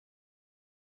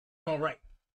All right.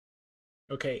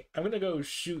 Okay, I'm gonna go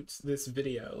shoot this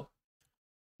video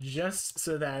just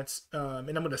so that, and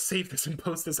I'm gonna save this and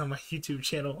post this on my YouTube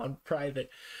channel on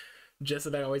private, just so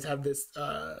that I always have this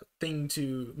thing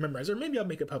to memorize, or maybe I'll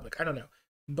make it public. I don't know.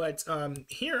 But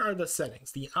here are the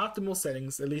settings, the optimal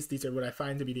settings. At least these are what I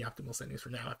find to be the optimal settings for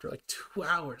now. After like 2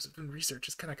 hours of doing research,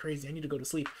 it's kind of crazy. I need to go to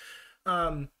sleep.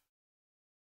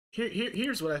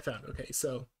 Here's what I found. Okay,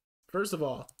 so first of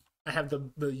all, I have the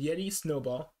Yeti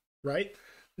Snowball. Right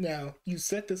now, you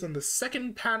set this on the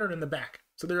second pattern in the back.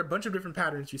 So there are a bunch of different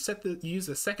patterns. You use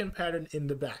the second pattern in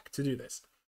the back to do this.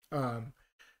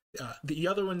 The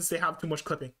other ones, they have too much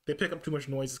clipping. They pick up too much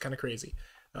noise. It's kind of crazy.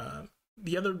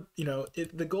 The other,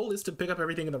 the goal is to pick up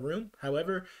everything in the room.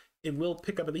 However, it will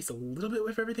pick up at least a little bit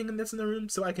with everything that's in the room.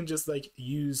 So I can just like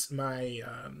use my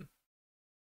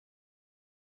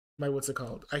my what's it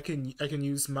called? I can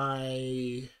use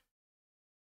my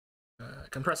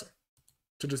compressor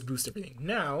to just boost everything.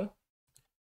 Now,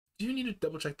 do you need to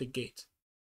double check the gate?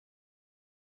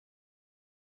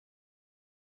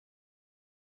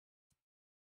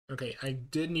 Okay, I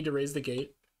did need to raise the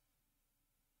gate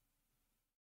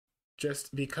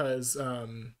just because of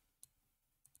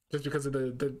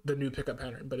the new pickup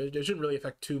pattern, but it shouldn't really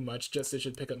affect too much. Just it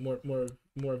should pick up more of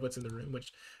what's in the room,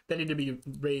 which they need to be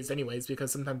raised anyways,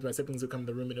 because sometimes my siblings would come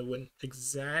to the room and it wouldn't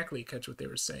exactly catch what they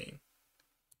were saying.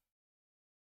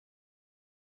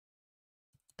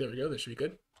 There we go. This should be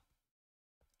good.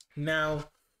 Now,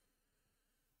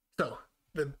 so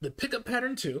the pickup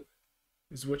pattern 2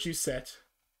 is what you set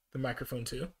the microphone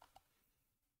to.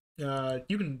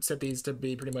 You can set these to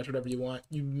be pretty much whatever you want.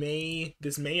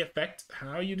 This may affect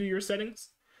how you do your settings,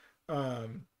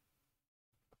 but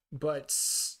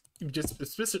just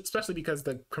especially because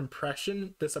the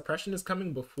suppression is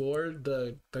coming before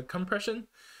the compression.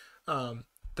 The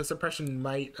suppression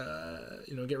might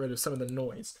get rid of some of the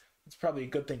noise. It's probably a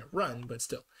good thing to run, but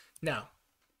still. Now,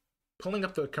 pulling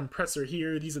up the compressor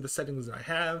here, these are the settings that I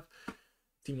have.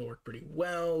 Seem to work pretty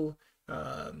well.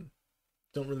 Don't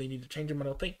really need to change them, I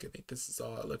don't think. I think this is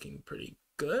all looking pretty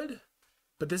good.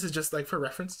 But this is just like for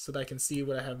reference so that I can see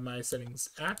what I have my settings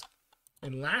at.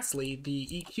 And lastly,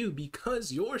 the EQ,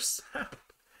 because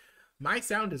my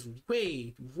sound is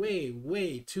way, way,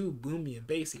 way too boomy and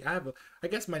bassy. I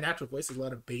guess my natural voice has a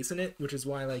lot of bass in it, which is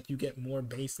why like you get more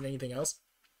bass than anything else.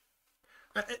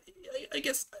 I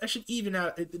guess I should even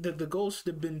out, the goal should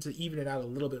have been to even it out a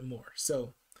little bit more.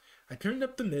 So I turned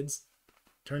up the mids,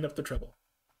 turned up the treble,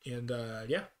 and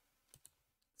yeah,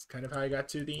 it's kind of how I got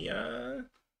to the,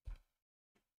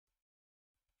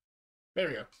 there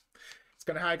we go. It's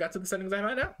kind of how I got to the settings I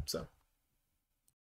have now, so